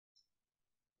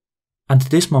At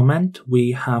this moment,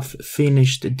 we have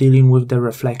finished dealing with the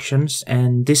reflections,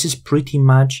 and this is pretty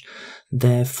much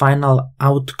the final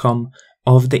outcome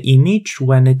of the image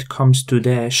when it comes to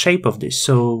the shape of this.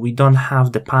 So we don't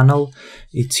have the panel,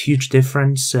 it's huge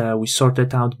difference. We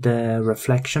sorted out the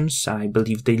reflections. I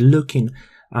believe they looking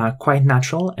quite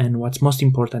natural, and what's most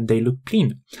important, they look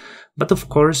clean. But of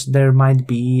course, there might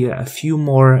be a few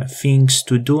more things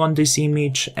to do on this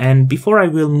image, and before I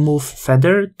will move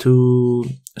further to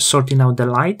sorting out the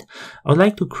light, I would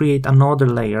like to create another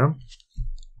layer.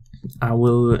 I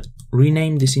will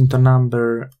rename this into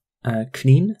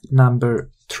clean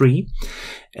number 3.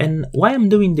 And why I'm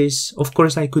doing this, of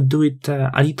course I could do it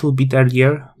a little bit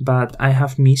earlier, but I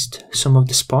have missed some of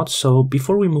the spots. So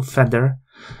before we move further,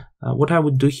 what I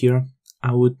would do here,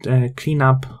 I would clean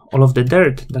up all of the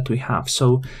dirt that we have.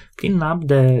 So clean up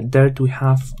the dirt we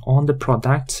have on the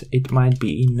product. It might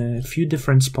be in a few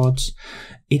different spots.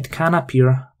 It can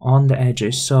appear on the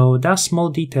edges. So there are small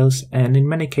details, and in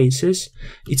many cases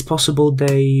it's possible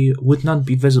they would not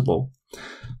be visible.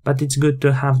 But it's good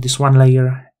to have this one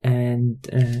layer and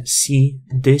see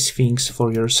these things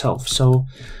for yourself. So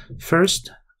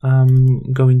first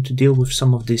I'm going to deal with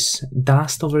some of this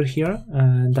dust over here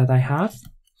that I have.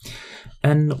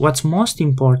 And what's most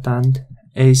important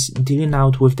is dealing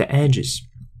out with the edges.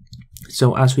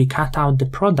 So as we cut out the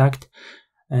product,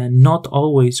 not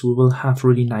always we will have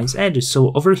really nice edges.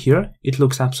 So over here, it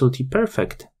looks absolutely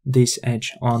perfect, this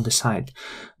edge on the side.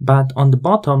 But on the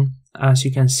bottom, as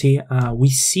you can see, we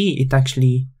see it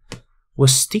actually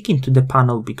was sticking to the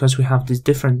panel because we have this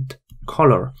different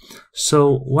color.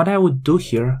 So what I would do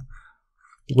here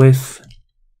with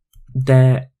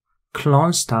the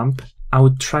clone stamp, I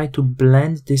would try to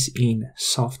blend this in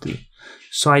softly.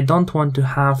 So I don't want to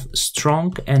have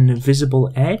strong and visible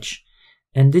edge,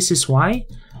 and this is why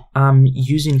I'm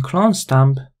using clone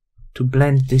stamp to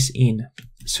blend this in.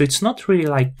 So it's not really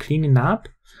like cleaning up,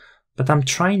 but I'm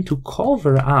trying to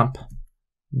cover up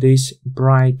these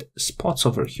bright spots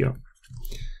over here.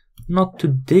 Not too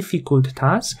difficult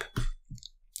task.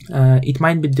 It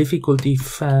might be difficult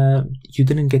if you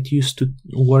didn't get used to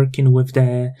working with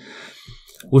the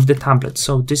tablet.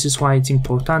 So this is why it's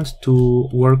important to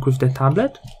work with the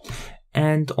tablet.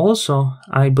 And also,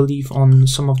 I believe on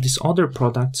some of these other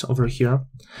products over here,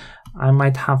 I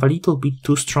might have a little bit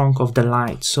too strong of the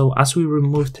light. So as we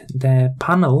removed the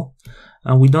panel,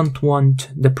 we don't want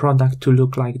the product to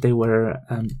look like they were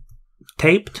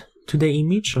taped to the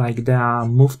image, like they are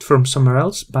moved from somewhere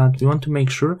else, but we want to make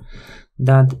sure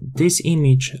that this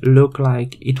image look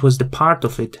like it was the part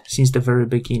of it since the very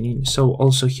beginning. So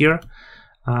also here,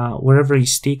 wherever you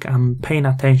stick, I'm paying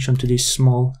attention to these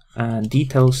small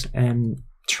details and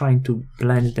trying to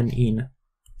blend them in.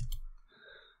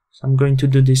 So I'm going to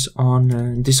do this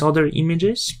on these other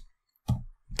images.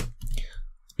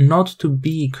 Not too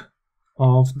big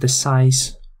of the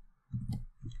size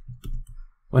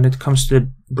when it comes to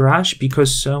the brush,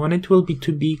 because when it will be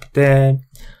too big, the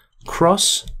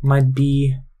cross might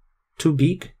be too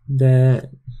big. The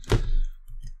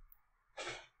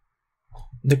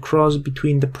cross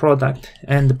between the product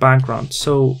and the background.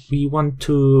 So we want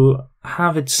to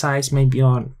have it size maybe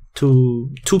on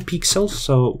to 2 pixels,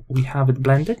 so we have it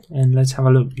blended. And let's have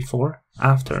a look before,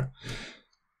 after.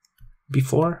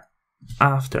 Before,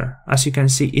 after. As you can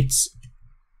see,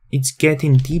 it's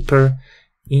getting deeper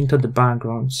into the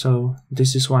background. So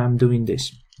this is why I'm doing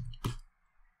this.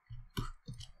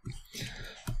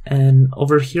 And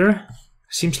over here,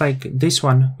 seems like this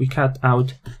one we cut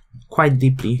out quite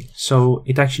deeply, so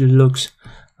it actually looks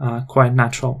quite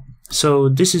natural. So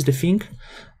this is the thing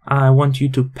I want you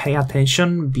to pay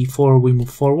attention before we move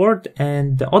forward.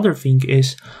 And the other thing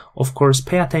is, of course,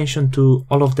 pay attention to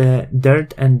all of the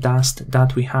dirt and dust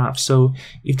that we have. So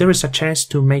if there is a chance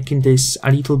to making this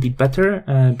a little bit better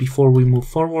before we move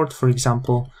forward, for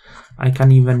example, I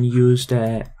can even use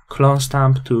the clone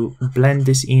stamp to blend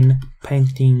this in,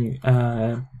 painting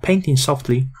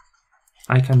softly.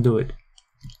 I can do it.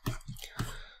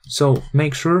 So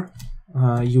make sure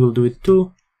you will do it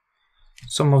too.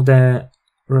 Some of the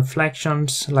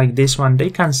reflections like this one, they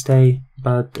can stay,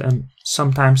 but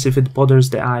sometimes if it bothers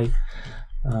the eye,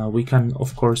 we can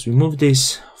of course remove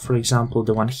this. For example,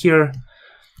 the one here.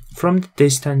 From the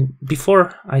distance,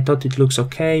 before I thought it looks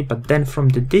okay, but then from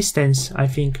the distance I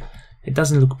think it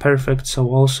doesn't look perfect, so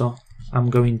also I'm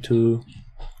going to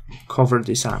cover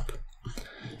this up.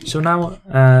 So now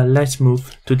let's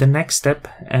move to the next step,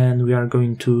 and we are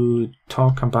going to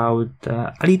talk about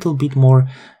a little bit more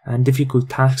difficult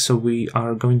tasks. So we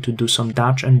are going to do some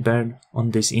dodge and burn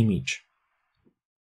on this image.